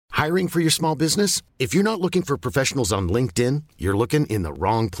Hiring for your small business? If you're not looking for professionals on LinkedIn, you're looking in the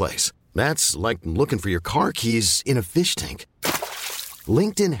wrong place. That's like looking for your car keys in a fish tank.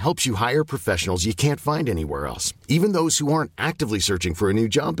 LinkedIn helps you hire professionals you can't find anywhere else, even those who aren't actively searching for a new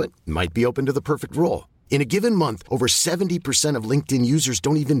job but might be open to the perfect role. In a given month, over 70% of LinkedIn users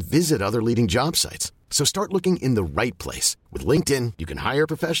don't even visit other leading job sites. So start looking in the right place. With LinkedIn, you can hire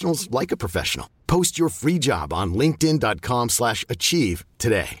professionals like a professional. Post your free job on linkedin.com/achieve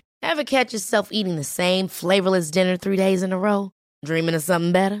today. Ever catch yourself eating the same flavorless dinner 3 days in a row? Dreaming of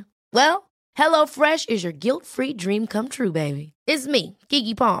something better? Well, HelloFresh is your guilt-free dream come true, baby. It's me,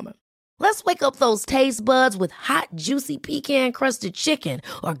 Keke Palmer. Let's wake up those taste buds with hot, juicy pecan-crusted chicken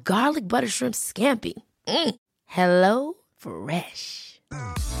or garlic butter shrimp scampi. Hello Fresh.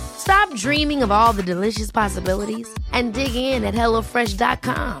 Stop dreaming of all the delicious possibilities and dig in at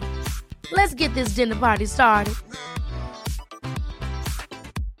HelloFresh.com. Let's get this dinner party started.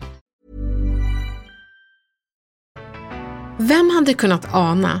 Vem hade kunnat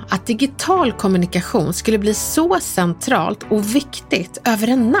ana att digital kommunikation skulle bli så centralt och viktigt över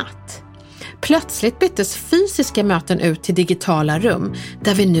en natt? Plötsligt byttes fysiska möten ut till digitala rum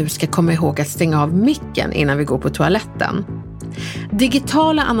där vi nu ska komma ihåg att stänga av micken innan vi går på toaletten.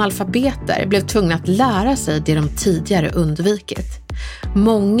 Digitala analfabeter blev tvungna att lära sig det de tidigare undvikit.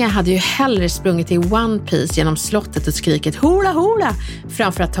 Många hade ju hellre sprungit i One Piece genom slottet och skrikit hula hula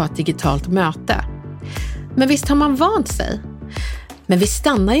framför att ta ett digitalt möte. Men visst har man vant sig. Men vi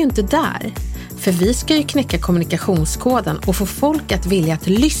stannar ju inte där. För vi ska ju knäcka kommunikationskoden och få folk att vilja att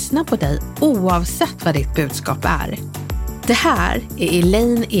lyssna på dig oavsett vad ditt budskap är. Det här är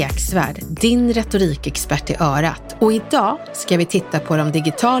Elaine Eksvärd, din retorikexpert i örat. Och idag ska vi titta på de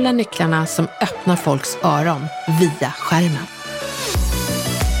digitala nycklarna som öppnar folks öron via skärmen.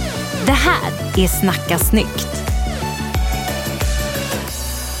 Det här är Snacka snyggt.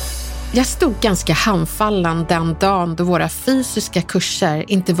 Jag stod ganska handfallen den dagen då våra fysiska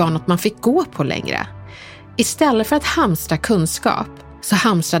kurser inte var något man fick gå på längre. Istället för att hamstra kunskap så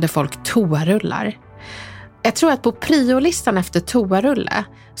hamstrade folk toarullar. Jag tror att på priolistan efter toarulle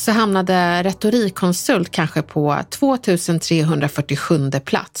så hamnade retorikkonsult kanske på 2347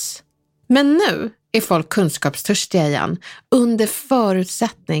 plats. Men nu är folk kunskapstörstiga igen under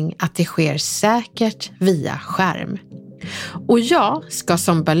förutsättning att det sker säkert via skärm. Och jag ska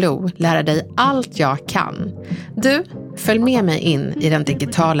som Baloo lära dig allt jag kan. Du, följ med mig in i den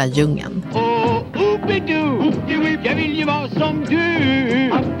digitala djungeln. Jag vill ju vara som du.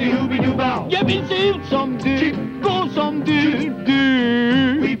 Jag vill se ut som du. Gå som du.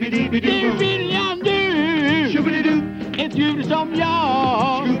 Det vill jag nu. Ett djur som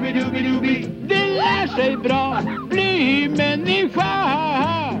jag. Det lär sig bra. Bli människa.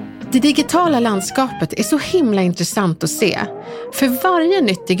 Det digitala landskapet är så himla intressant att se. För varje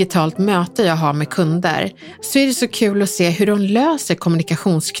nytt digitalt möte jag har med kunder så är det så kul att se hur de löser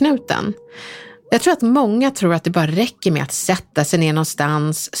kommunikationsknuten. Jag tror att många tror att det bara räcker med att sätta sig ner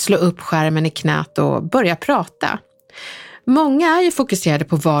någonstans, slå upp skärmen i knät och börja prata. Många är ju fokuserade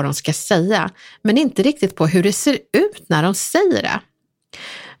på vad de ska säga, men inte riktigt på hur det ser ut när de säger det.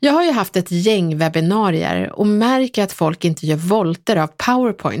 Jag har ju haft ett gäng webbinarier och märker att folk inte gör volter av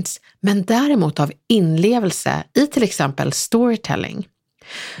PowerPoints, men däremot av inlevelse i till exempel storytelling.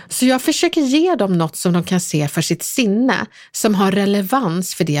 Så jag försöker ge dem något som de kan se för sitt sinne, som har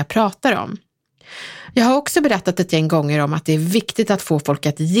relevans för det jag pratar om. Jag har också berättat ett gäng gånger om att det är viktigt att få folk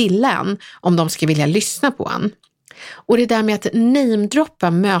att gilla en om de ska vilja lyssna på en. Och det där med att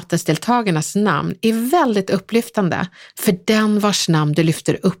namedroppa mötesdeltagarnas namn är väldigt upplyftande för den vars namn du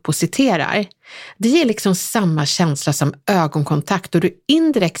lyfter upp och citerar. Det ger liksom samma känsla som ögonkontakt och du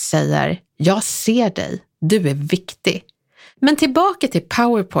indirekt säger jag ser dig, du är viktig. Men tillbaka till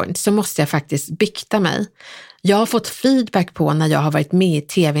PowerPoint så måste jag faktiskt bikta mig. Jag har fått feedback på när jag har varit med i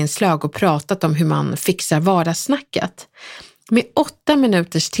tv-inslag och pratat om hur man fixar vardagssnacket. Med 8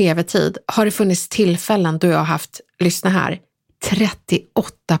 minuters tv-tid har det funnits tillfällen då jag har haft, lyssna här,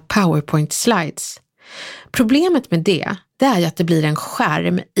 38 PowerPoint-slides. Problemet med det är ju att det blir en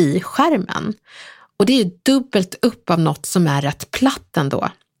skärm i skärmen. Och det är ju dubbelt upp av något som är rätt platt ändå.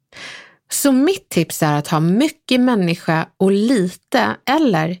 Så mitt tips är att ha mycket människa och lite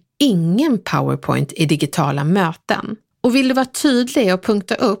eller ingen PowerPoint i digitala möten. Och vill du vara tydlig och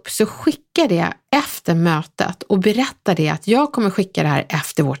punkta upp så skicka det efter mötet och berätta det att jag kommer skicka det här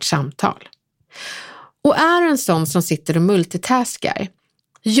efter vårt samtal. Och är du en sån som sitter och multitaskar,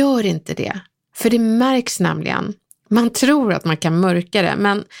 gör inte det. För det märks nämligen. Man tror att man kan mörka det,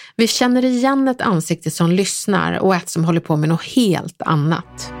 men vi känner igen ett ansikte som lyssnar och ett som håller på med något helt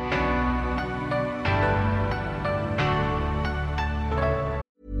annat.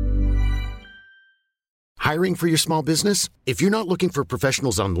 Hiring for your small business? If you're not looking for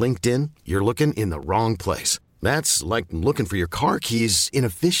professionals on LinkedIn, you're looking in the wrong place. That's like looking for your car keys in a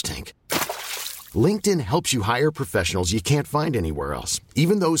fish tank. LinkedIn helps you hire professionals you can't find anywhere else,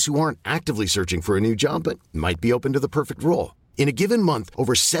 even those who aren't actively searching for a new job but might be open to the perfect role. In a given month,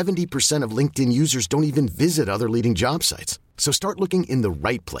 over 70% of LinkedIn users don't even visit other leading job sites. So start looking in the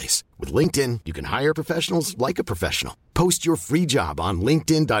right place. With LinkedIn, you can hire professionals like a professional. Post your free job on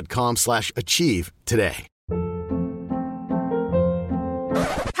linkedin.com/achieve today.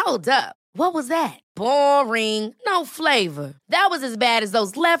 Hold up. What was that? Boring. No flavor. That was as bad as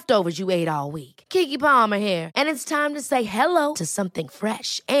those leftovers you ate all week. Keke Palmer here. And it's time to say hello to something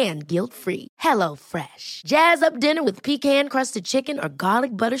fresh and guilt-free. Hello Fresh. Jazz up dinner with pecan-crusted chicken or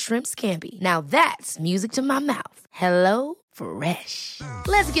garlic butter shrimp scampi. Now that's music to my mouth. Hello Fresh.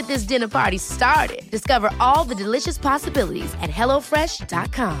 Let's get this dinner party started. Discover all the delicious possibilities at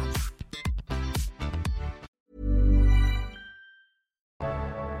hellofresh.com.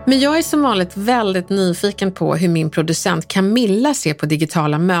 Men jag är som vanligt väldigt nyfiken på hur min producent Camilla ser på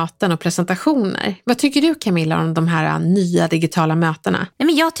digitala möten och presentationer. Vad tycker du, Camilla, om de här nya digitala mötena? Nej,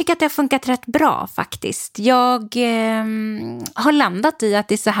 men jag tycker att det har funkat rätt bra faktiskt. Jag har landat i att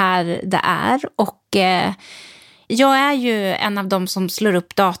det är så här det är och jag är ju en av dem som slår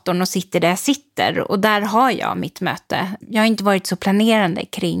upp datorn och sitter där jag sitter och där har jag mitt möte. Jag har inte varit så planerande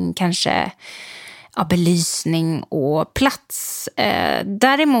kring kanske belysning och plats.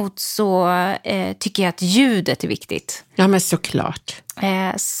 Däremot så tycker jag att ljudet är viktigt. Ja, men såklart.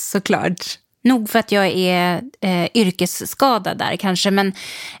 Såklart. Nog för att jag är yrkesskadad där kanske, men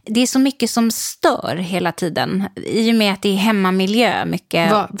det är så mycket som stör hela tiden. I och med att det är hemmamiljö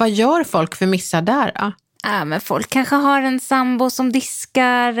mycket. Vad gör folk för missar där då? Ja, men folk kanske har en sambo som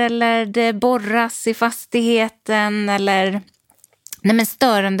diskar eller det borras i fastigheten eller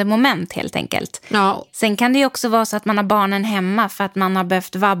störande moment helt enkelt. Ja. Sen kan det ju också vara så att man har barnen hemma för att man har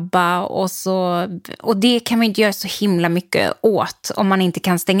behövt vabba och det kan man inte göra så himla mycket åt om man inte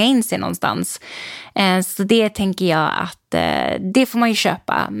kan stänga in sig någonstans. Så det tänker jag att det får man ju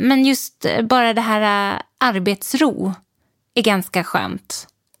köpa. Men just bara det här arbetsro är ganska skönt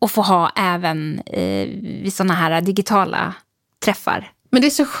att få ha även vid såna här digitala träffar. Men det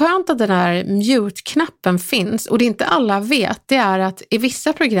är så skönt att den här mute-knappen finns och det inte alla vet, det är att i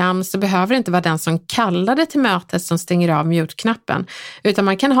vissa program så behöver det inte vara den som kallar det till mötet som stänger av mute-knappen, utan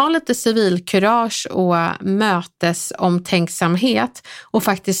man kan ha lite civilkurage och mötesomtänksamhet och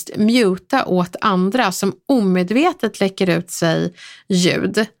faktiskt muta åt andra som omedvetet läcker ut sig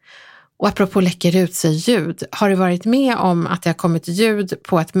ljud. Och apropå läcker ut sig ljud, har du varit med om att det har kommit ljud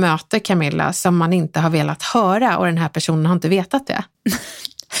på ett möte, Camilla, som man inte har velat höra och den här personen har inte vetat det?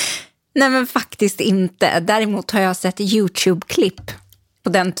 Nej, men faktiskt inte. Däremot har jag sett YouTube-klipp på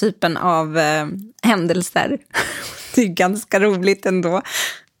den typen av händelser. Det är ganska roligt ändå.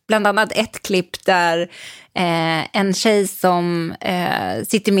 Bland annat ett klipp där en tjej som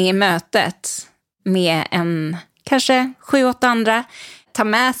sitter med i mötet med en kanske 7-8 andra tar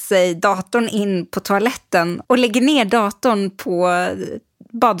med sig datorn in på toaletten och lägger ner datorn på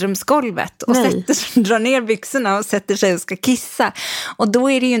badrumsgolvet och drar ner byxorna och sätter sig och ska kissa. Och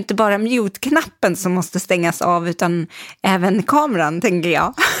då är det ju inte bara mute-knappen som måste stängas av utan även kameran, tänker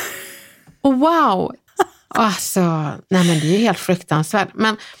jag. Oh, wow! Alltså, nej men det är ju helt fruktansvärt.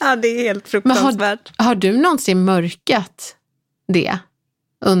 Men, ja, det är helt fruktansvärt. Har du någonsin mörkat det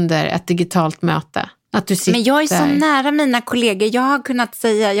under ett digitalt möte? Att du sitter... Men jag är så nära mina kollegor. Jag har kunnat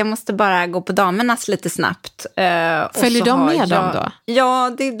säga, jag måste bara gå på damernas lite snabbt. Följer de med dem då?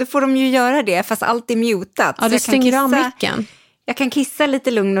 Ja, det får de ju göra det, fast allt är mutat. Ja, du stänger av micken. Jag kan kissa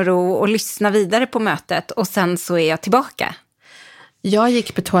lite lugn och ro och lyssna vidare på mötet och sen så är jag tillbaka. Jag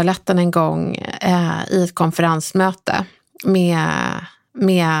gick på toaletten en gång i ett konferensmöte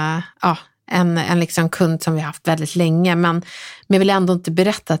med en liksom kund som vi har haft väldigt länge, men jag vill ändå inte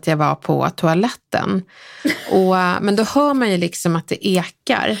berätta att jag var på toaletten. Men då hör man ju liksom att det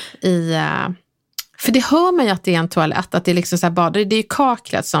ekar för det hör man ju att det är en toalett, att det är liksom så här badar, det är ju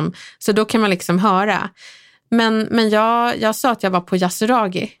kaklet så då kan man liksom höra. Men jag sa att jag var på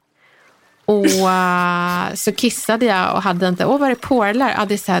Yasuragi och så kissade jag och hade inte, vad är det, porlar? Ja,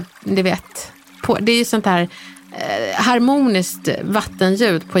 det är så här, du vet, det är ju sånt här harmoniskt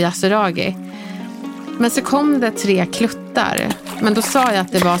vattenljud på Yasuragi. Men så kom det 3 kluttar. Men då sa jag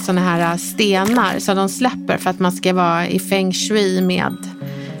att det var såna här stenar så de släpper för att man ska vara i feng shui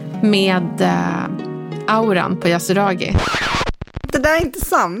med auran på Yasuragi. Det där är inte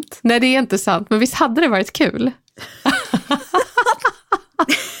sant. Nej, det är inte sant. Men visst hade det varit kul?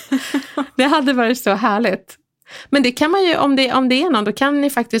 Det hade varit så härligt. Men det kan man ju, om det är någon, då kan ni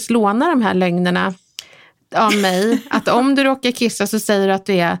faktiskt låna de här lögnerna av mig att om du råkar kissa så säger du att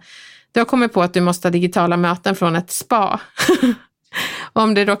du har kommit på att du måste ha digitala möten från ett spa.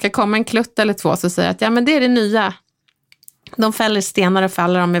 Om det råkar komma en klutt eller två så säger jag att ja, men det är det nya. De fäller stenar och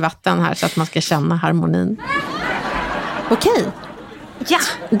faller dem i vatten här så att man ska känna harmonin. Okej. Ja.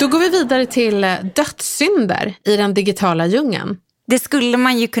 Då går vi vidare till dödssynder i den digitala djungeln. Det skulle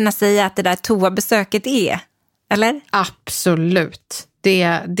man ju kunna säga att det där toabesöket är, eller? Absolut.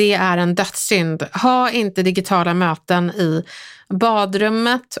 Det är en dödssynd. Ha inte digitala möten i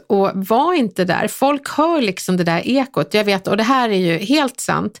badrummet och var inte där. Folk hör liksom det där ekot. Jag vet, och det här är ju helt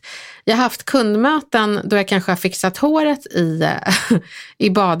sant. Jag har haft kundmöten då jag kanske har fixat håret i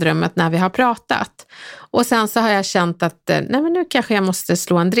badrummet när vi har pratat. Och sen så har jag känt att nej, men nu kanske jag måste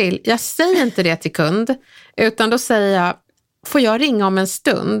slå en drill. Jag säger inte det till kund, utan då säger jag, får jag ringa om en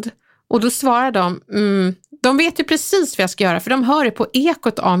stund? Och då svarar de vet ju precis vad jag ska göra, för de hör det på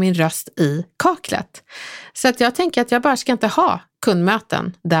ekot av min röst i kaklet. Så att jag tänker att jag bara ska inte ha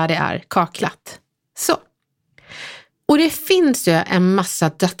kundmöten där det är kaklat. Så. Och det finns ju en massa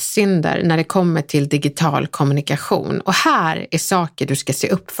dödssynder när det kommer till digital kommunikation. Och här är saker du ska se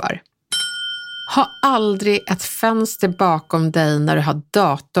upp för. Ha aldrig ett fönster bakom dig när du har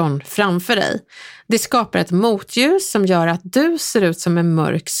datorn framför dig. Det skapar ett motljus som gör att du ser ut som en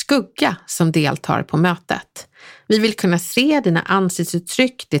mörk skugga som deltar på mötet. Vi vill kunna se dina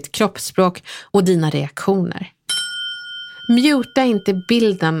ansiktsuttryck, ditt kroppsspråk och dina reaktioner. Muta inte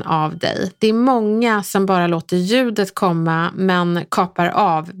bilden av dig. Det är många som bara låter ljudet komma men kapar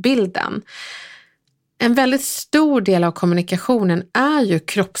av bilden. En väldigt stor del av kommunikationen är ju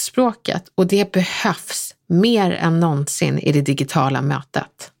kroppsspråket och det behövs mer än någonsin i det digitala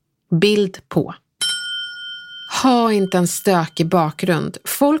mötet. Bild på. Ha inte en stökig bakgrund.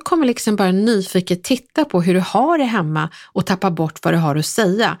 Folk kommer liksom bara nyfiket titta på hur du har det hemma och tappa bort vad du har att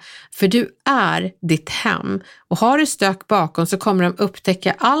säga. För du är ditt hem. Och har du stök bakom så kommer de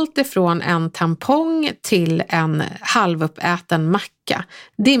upptäcka allt ifrån en tampong till en halvuppäten macka.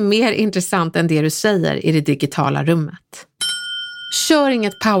 Det är mer intressant än det du säger i det digitala rummet. Kör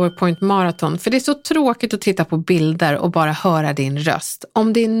inget PowerPoint-maraton, för det är så tråkigt att titta på bilder och bara höra din röst.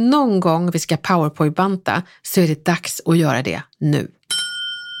 Om det är någon gång vi ska PowerPoint-banta så är det dags att göra det nu.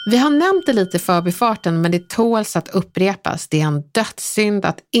 Vi har nämnt det lite i förbifarten, men det tåls att upprepas. Det är en dödssynd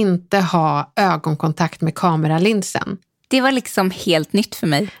att inte ha ögonkontakt med kameralinsen. Det var liksom helt nytt för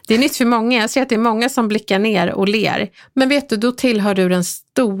mig. Det är nytt för många. Jag ser att det är många som blickar ner och ler. Men vet du, då tillhör du den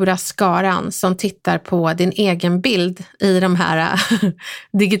stora skaran som tittar på din egen bild i de här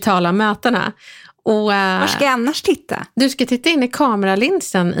digitala mötena. Och, var ska jag annars titta? Du ska titta in i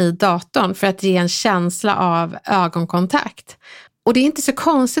kameralinsen i datorn för att ge en känsla av ögonkontakt. Och det är inte så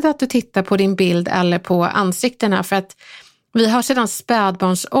konstigt att du tittar på din bild eller på ansiktena, för att vi har sedan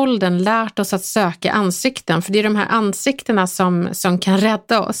spädbarnsåldern lärt oss att söka ansikten, för det är de här ansiktena som kan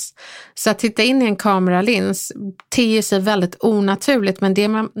rädda oss. Så att titta in i en kameralins ter sig väldigt onaturligt, men det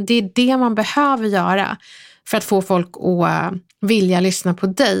är det man behöver göra för att få folk att vilja lyssna på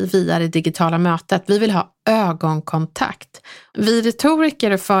dig via det digitala mötet. Vi vill ha ögonkontakt. Vi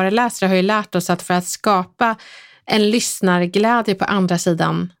retoriker och föreläsare har ju lärt oss att för att skapa en lyssnarglädje på andra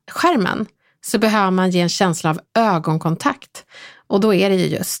sidan skärmen så behöver man ge en känsla av ögonkontakt. Och då är det ju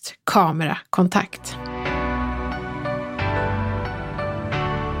just kamerakontakt.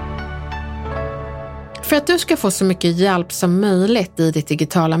 För att du ska få så mycket hjälp som möjligt i ditt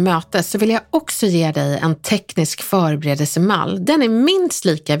digitala möte så vill jag också ge dig en teknisk förberedelsemall. Den är minst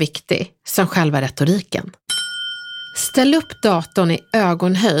lika viktig som själva retoriken. Ställ upp datorn i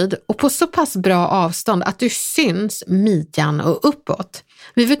ögonhöjd och på så pass bra avstånd att du syns midjan och uppåt.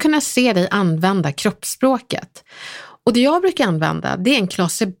 Vi vill kunna se dig använda kroppsspråket. Och det jag brukar använda, det är en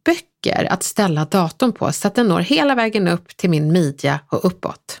klase böcker att ställa datorn på så att den når hela vägen upp till min midja och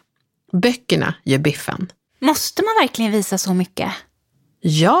uppåt. Böckerna gör biffen. Måste man verkligen visa så mycket?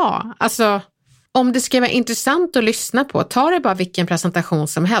 Ja, alltså om det ska vara intressant att lyssna på, ta det bara vilken presentation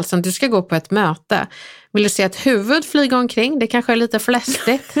som helst. Om du ska gå på ett möte, vill du se ett huvud flyga omkring? Det kanske är lite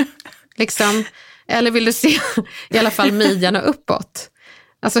flästigt. liksom. Eller vill du se i alla fall midjan och uppåt?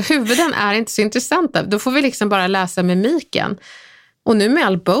 Alltså huvuden är inte så intressanta. Då får vi liksom bara läsa mimiken. Och nu med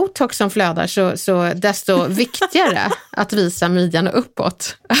all botox som flödar så desto viktigare att visa midjan och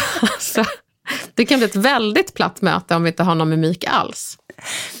uppåt. Alltså, det kan bli ett väldigt platt möte om vi inte har någon mimik alls.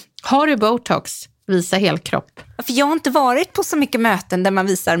 Har du botox, visa helkropp. För jag har inte varit på så mycket möten där man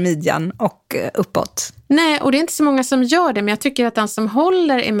visar midjan och uppåt. Nej, och det är inte så många som gör det, men jag tycker att den som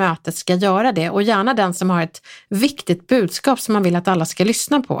håller i mötet ska göra det. Och gärna den som har ett viktigt budskap som man vill att alla ska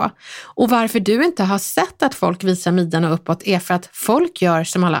lyssna på. Och varför du inte har sett att folk visar midjan och uppåt är för att folk gör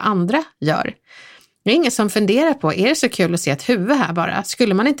som alla andra gör. Det är ingen som funderar på, är det så kul att se ett huvud här bara?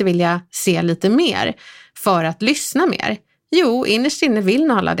 Skulle man inte vilja se lite mer för att lyssna mer? Jo, innerst inne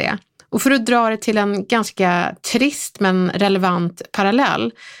vill alla det. Och för att dra det till en ganska trist men relevant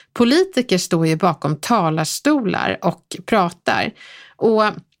parallell. Politiker står ju bakom talarstolar och pratar. Och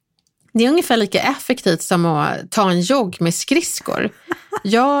det är ungefär lika effektivt som att ta en jogg med skridskor.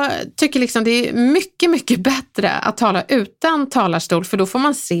 Jag tycker liksom det är mycket, mycket bättre att tala utan talarstol, för då får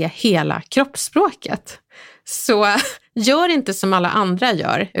man se hela kroppsspråket. Så gör inte som alla andra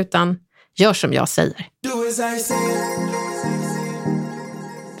gör, utan gör som jag säger.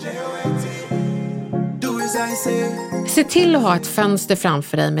 Se till att ha ett fönster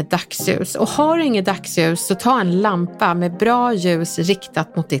framför dig med dagsljus, och har du inget dagsljus så ta en lampa med bra ljus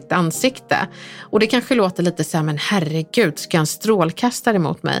riktat mot ditt ansikte. Och det kanske låter lite så här, men herregud, ska en strålkastare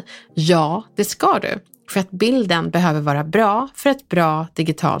mot mig? Ja, det ska du, för att bilden behöver vara bra för ett bra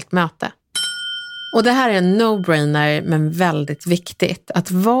digitalt möte. Och det här är en no-brainer, men väldigt viktigt,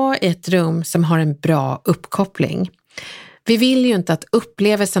 att vara i ett rum som har en bra uppkoppling. Vi vill ju inte att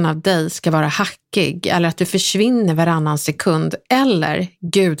upplevelsen av dig ska vara hackig eller att du försvinner varannan sekund eller,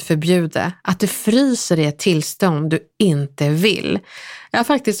 Gud förbjude, att du fryser i ett tillstånd du inte vill. Jag har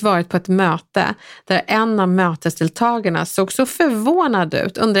faktiskt varit på ett möte där en av mötesdeltagarna såg så förvånad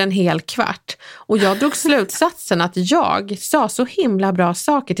ut under en hel kvart, och jag drog slutsatsen att jag sa så himla bra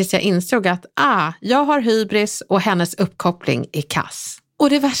saker tills jag insåg att jag har hybris och hennes uppkoppling är kass. Och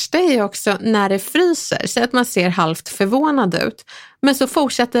det värsta är ju också när det fryser, så att man ser halvt förvånad ut. Men så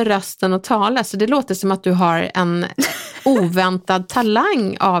fortsätter rösten att tala, så det låter som att du har en oväntad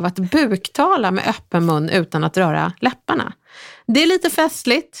talang av att buktala med öppen mun utan att röra läpparna. Det är lite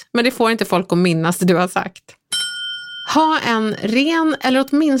festligt, men det får inte folk att minnas det du har sagt. Ha en ren eller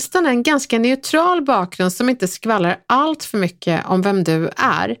åtminstone en ganska neutral bakgrund som inte skvallrar allt för mycket om vem du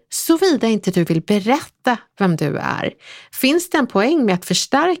är, såvida inte du vill berätta vem du är. Finns det en poäng med att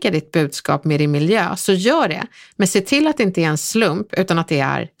förstärka ditt budskap med din miljö, så gör det. Men se till att det inte är en slump utan att det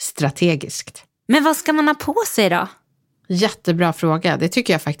är strategiskt. Men vad ska man ha på sig då? Jättebra fråga. Det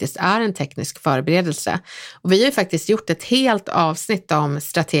tycker jag faktiskt är en teknisk förberedelse. Och vi har ju faktiskt gjort ett helt avsnitt om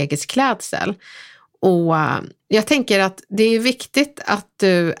strategisk klädsel. Och jag tänker att det är viktigt att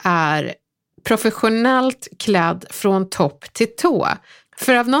du är professionellt klädd från topp till tå.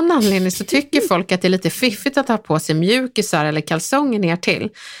 För av någon anledning så tycker folk att det är lite fiffigt att ha på sig mjukisar eller kalsonger ner till.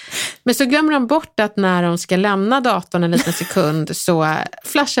 Men så glömmer de bort att när de ska lämna datorn en liten sekund så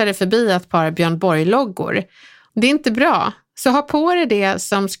flashar det förbi ett par Björn Borg-loggor. Det är inte bra. Så ha på dig det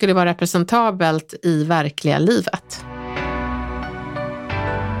som skulle vara representabelt i verkliga livet.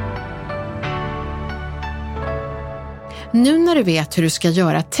 Nu när du vet hur du ska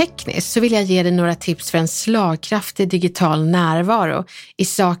göra tekniskt så vill jag ge dig några tips för en slagkraftig digital närvaro i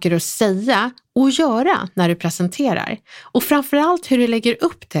saker att säga och göra när du presenterar. Och framförallt hur du lägger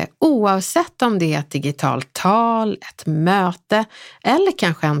upp det, oavsett om det är ett digitalt tal, ett möte eller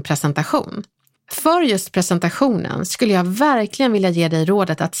kanske en presentation. För just presentationen skulle jag verkligen vilja ge dig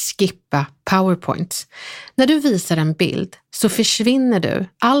rådet att skippa PowerPoint. När du visar en bild så försvinner du,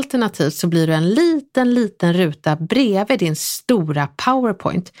 alternativt så blir du en liten ruta bredvid din stora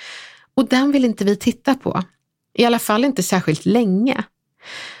PowerPoint. Och den vill inte vi titta på, i alla fall inte särskilt länge.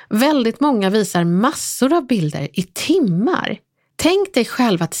 Väldigt många visar massor av bilder i timmar. Tänk dig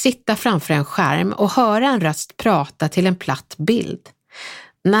själv att sitta framför en skärm och höra en röst prata till en platt bild.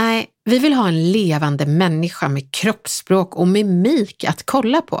 Nej, vi vill ha en levande människa med kroppsspråk och mimik att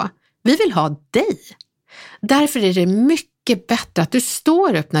kolla på. Vi vill ha dig. Därför är det mycket bättre att du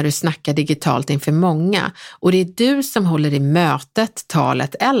står upp när du snackar digitalt inför många, och det är du som håller i mötet,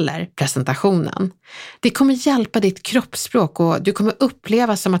 talet eller presentationen. Det kommer hjälpa ditt kroppsspråk och du kommer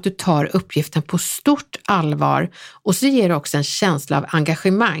uppleva som att du tar uppgiften på stort allvar, och så ger det också en känsla av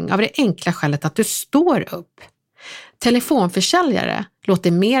engagemang av det enkla skälet att du står upp. Telefonförsäljare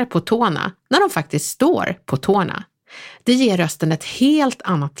låter mer på tårna när de faktiskt står på tårna. Det ger rösten ett helt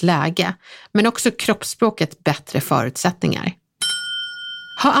annat läge, men också kroppsspråket bättre förutsättningar.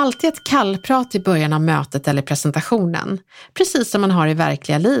 Ha alltid ett kallprat i början av mötet eller presentationen, precis som man har i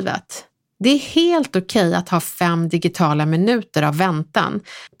verkliga livet. Det är helt okej att ha 5 digitala minuter av väntan,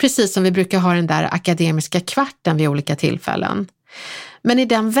 precis som vi brukar ha den där akademiska kvarten vid olika tillfällen. Men i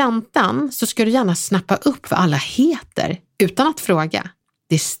den väntan så ska du gärna snappa upp vad alla heter utan att fråga.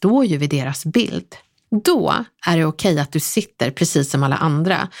 Det står ju vid deras bild. Då är det okej att du sitter precis som alla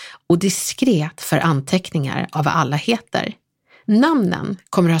andra och diskret för anteckningar av vad alla heter. Namnen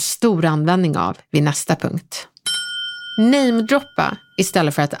kommer du ha stor användning av vid nästa punkt. Name-droppa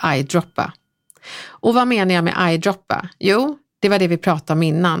istället för att eye-droppa. Och vad menar jag med eye-droppa? Jo, det var det vi pratade om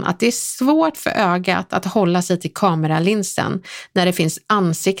innan, att det är svårt för ögat att hålla sig till kameralinsen när det finns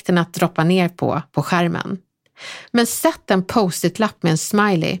ansikten att droppa ner på skärmen. Men sätt en post-it-lapp med en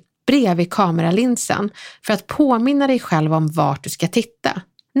smiley bredvid kameralinsen för att påminna dig själv om vart du ska titta,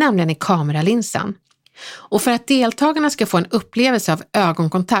 nämligen i kameralinsen. Och för att deltagarna ska få en upplevelse av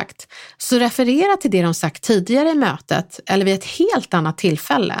ögonkontakt så referera till det de sagt tidigare i mötet eller vid ett helt annat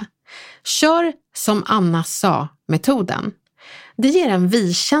tillfälle. Kör som Anna sa-metoden. Det ger en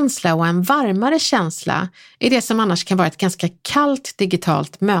vi-känsla och en varmare känsla i det som annars kan vara ett ganska kallt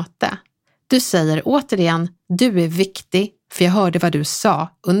digitalt möte. Du säger återigen, du är viktig för jag hörde vad du sa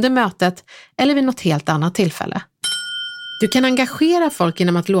under mötet eller vid något helt annat tillfälle. Du kan engagera folk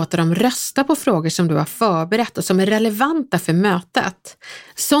genom att låta dem rösta på frågor som du har förberett och som är relevanta för mötet.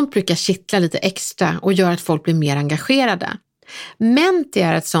 Sånt brukar kittla lite extra och gör att folk blir mer engagerade. Menti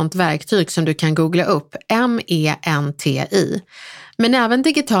är ett sånt verktyg som du kan googla upp, MENTI. Men även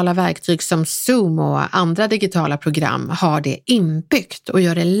digitala verktyg som Zoom och andra digitala program har det inbyggt och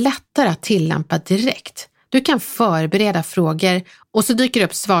gör det lättare att tillämpa direkt. Du kan förbereda frågor och så dyker det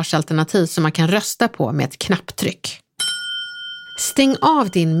upp svarsalternativ som man kan rösta på med ett knapptryck. Stäng av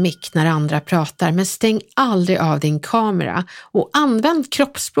din mick när andra pratar, men stäng aldrig av din kamera och använd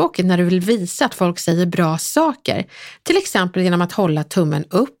kroppsspråket när du vill visa att folk säger bra saker, till exempel genom att hålla tummen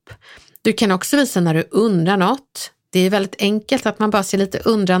upp. Du kan också visa när du undrar något. Det är väldigt enkelt att man bara ser lite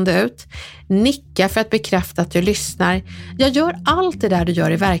undrande ut. Nicka för att bekräfta att du lyssnar. Jag gör allt det där du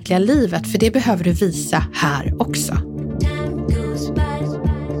gör i verkliga livet, för det behöver du visa här också.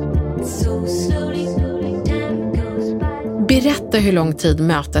 Berätta hur lång tid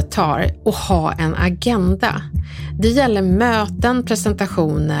mötet tar och ha en agenda. Det gäller möten,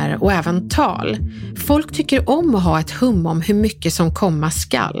 presentationer och även tal. Folk tycker om att ha ett hum om hur mycket som komma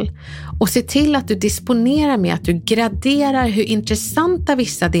skall. Och se till att du disponerar med att du graderar hur intressanta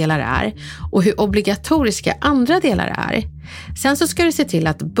vissa delar är och hur obligatoriska andra delar är. Sen så ska du se till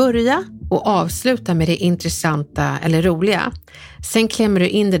att börja och avsluta med det intressanta eller roliga. Sen klämmer du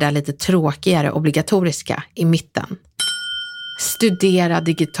in det där lite tråkigare obligatoriska i mitten. Studera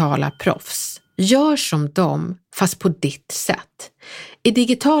digitala proffs. Gör som dem, fast på ditt sätt. I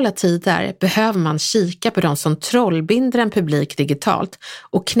digitala tider behöver man kika på de som trollbinder en publik digitalt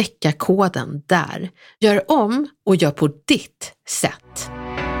och knäcka koden där. Gör om och gör på ditt sätt.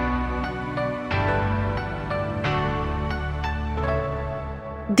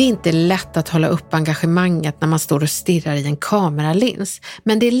 Det är inte lätt att hålla upp engagemanget när man står och stirrar i en kameralins,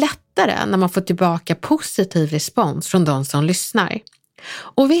 men det är lättare när man får tillbaka positiv respons från de som lyssnar.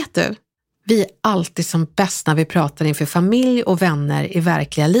 Och vet du, vi är alltid som bäst när vi pratar inför familj och vänner i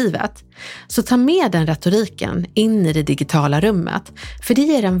verkliga livet. Så ta med den retoriken in i det digitala rummet, för det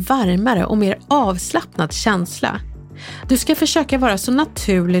ger en varmare och mer avslappnad känsla. Du ska försöka vara så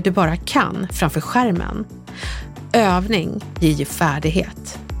naturlig du bara kan framför skärmen. Övning ger ju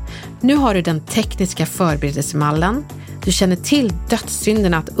färdighet. Nu har du den tekniska förberedelsemallen. Du känner till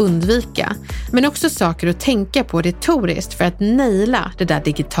dödssynderna att undvika, men också saker att tänka på retoriskt för att naila det där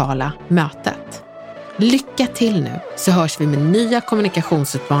digitala mötet. Lycka till nu, så hörs vi med nya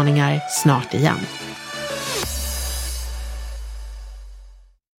kommunikationsutmaningar snart igen.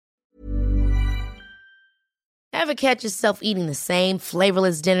 Ever catch yourself eating the same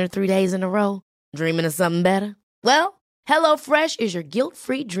flavorless dinner 3 days in a row? Dreaming of something better? Well, HelloFresh is your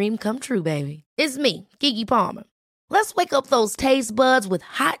guilt-free dream come true, baby. It's me, Keke Palmer. Let's wake up those taste buds with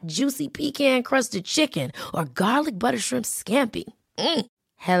hot, juicy pecan-crusted chicken or garlic butter shrimp scampi.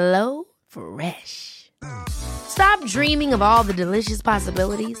 Hello Fresh. Stop dreaming of all the delicious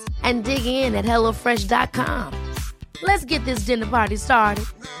possibilities and dig in at HelloFresh.com. Let's get this dinner party started.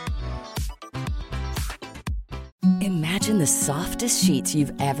 Imagine the softest sheets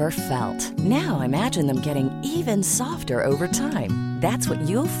you've ever felt. Now imagine them getting even softer over time. That's what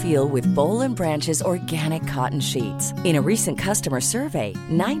you'll feel with Boll & Branch's organic cotton sheets. In a recent customer survey,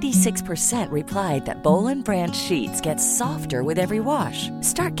 96% replied that Boll & Branch sheets get softer with every wash.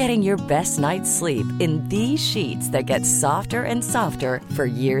 Start getting your best night's sleep in these sheets that get softer and softer for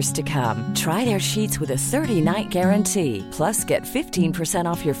years to come. Try their sheets with a 30-night guarantee. Plus, get 15%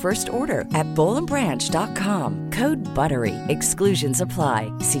 off your first order at bollandbranch.com. Code BUTTERY. Exclusions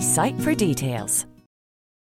apply. See site for details.